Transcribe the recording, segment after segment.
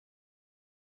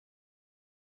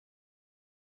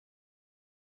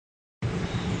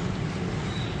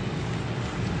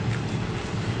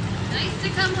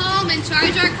home and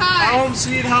charge our car. Home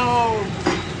sweet home.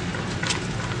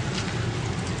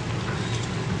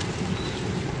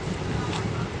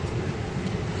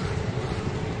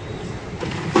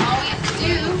 All we have to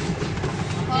do,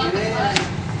 pull the plug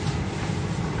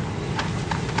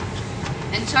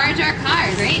and charge our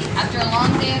cars, right? After a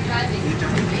long day of driving.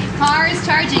 Car is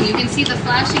charging. You can see the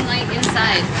flashing light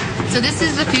inside. So this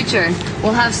is the future.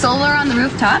 We'll have solar on the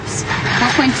rooftops,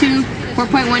 4.2,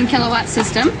 4.1 kilowatt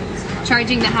system,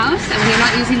 charging the house, and when you're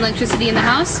not using electricity in the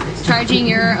house, charging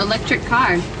your electric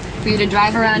car for you to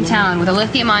drive around town. With a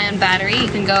lithium-ion battery, you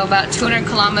can go about 200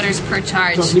 kilometers per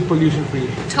charge. Totally pollution-free.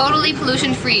 Totally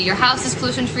pollution-free. Your house is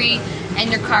pollution-free, and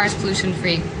your car is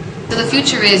pollution-free. So the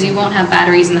future is you won't have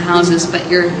batteries in the houses, but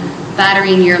your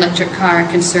battery in your electric car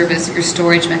can serve as your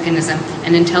storage mechanism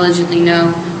and intelligently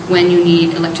know when you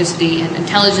need electricity and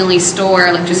intelligently store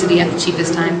electricity at the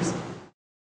cheapest times.